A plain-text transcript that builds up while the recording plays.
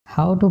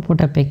How to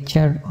put a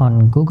picture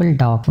on Google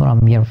Doc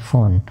from your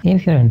phone.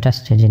 If you're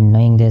interested in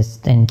knowing this,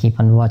 then keep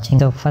on watching.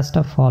 So first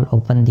of all,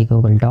 open the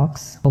Google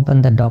Docs.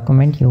 Open the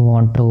document you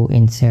want to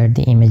insert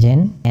the image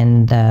in,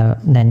 and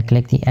then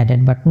click the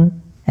edit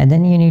button. And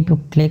then you need to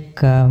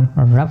click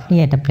roughly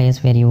at a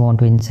place where you want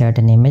to insert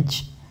an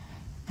image.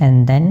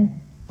 And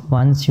then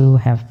once you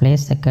have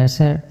placed the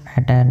cursor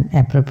at an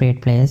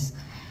appropriate place,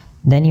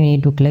 then you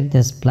need to click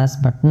this plus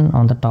button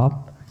on the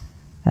top.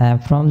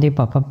 From the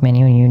pop-up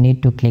menu, you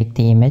need to click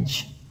the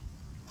image,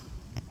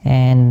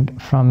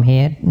 and from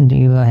here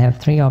you have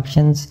three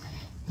options.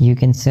 You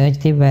can search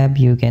the web,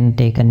 you can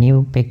take a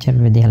new picture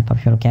with the help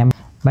of your camera,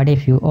 but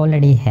if you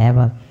already have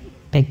a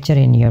picture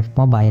in your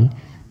mobile,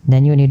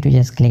 then you need to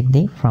just click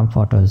the from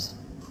photos,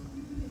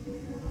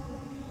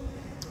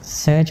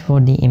 search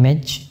for the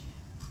image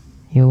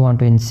you want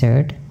to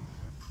insert,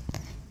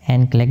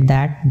 and click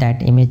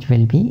that image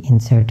will be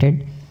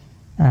inserted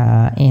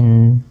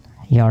in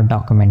your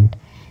document.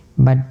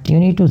 But you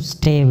need to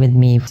stay with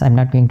me, I'm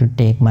not going to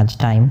take much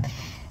time.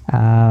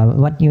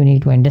 What you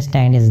need to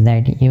understand is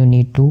that you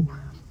need to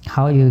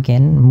how you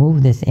can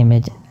move this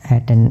image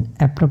at an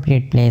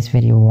appropriate place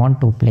where you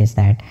want to place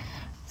that.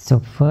 So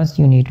first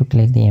you need to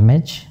click the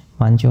image.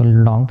 Once you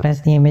long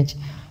press the image,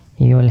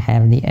 you will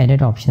have the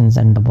edit options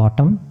at the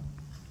bottom.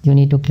 You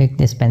need to click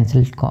this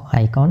pencil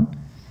icon,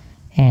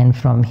 and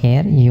from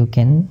here you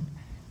can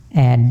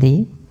add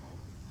the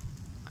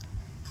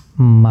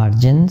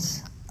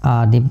margins.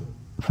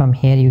 From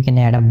here you can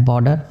add a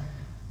border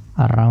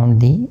around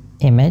the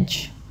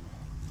image,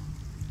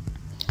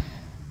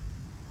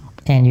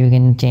 and you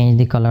can change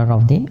the color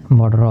of the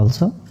border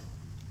also.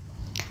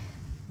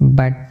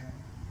 But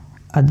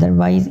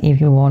otherwise, if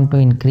you want to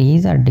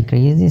increase or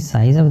decrease the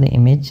size of the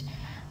image,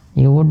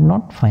 you would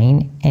not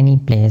find any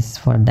place.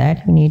 For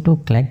that you need to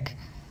click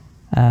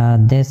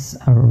this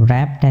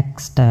wrap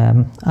text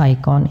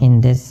icon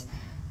in this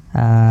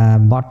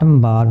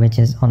bottom bar, which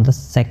is on the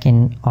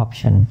second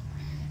option.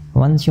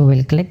 Once you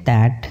will click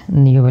that,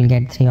 you will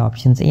get three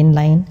options: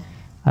 inline,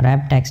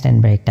 wrap text, and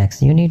break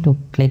text. You need to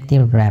click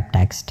the wrap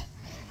text,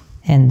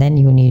 and then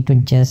you need to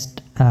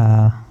just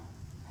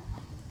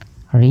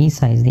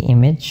resize the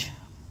image.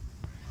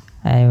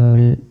 I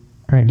will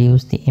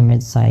reduce the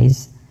image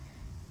size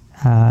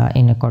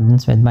in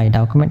accordance with my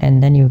document,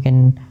 and then you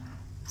can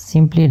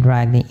simply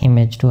drag the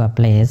image to a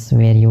place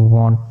where you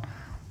want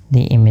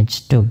the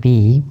image to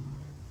be,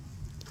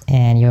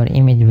 and your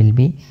image will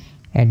be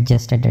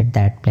adjusted at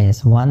that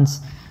place.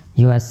 Once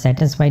you are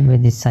satisfied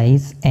with the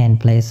size and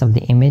place of the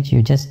image,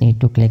 you just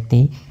need to click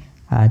the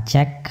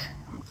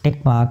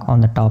tick mark on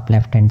the top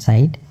left hand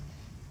side,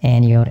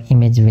 and your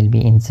image will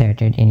be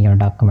inserted in your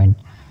document.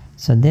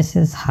 So this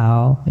is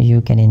how you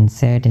can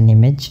insert an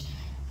image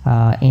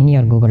in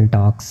your Google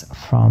Docs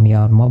from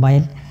your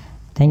mobile.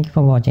 Thank you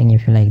for watching.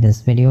 If you like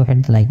this video,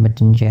 hit the like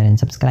button, share and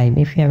subscribe.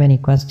 If you have any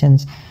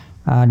questions,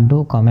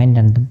 do comment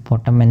at the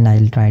bottom, and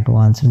I'll try to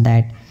answer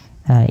that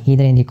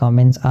either in the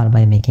comments or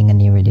by making a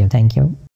new video. Thank you.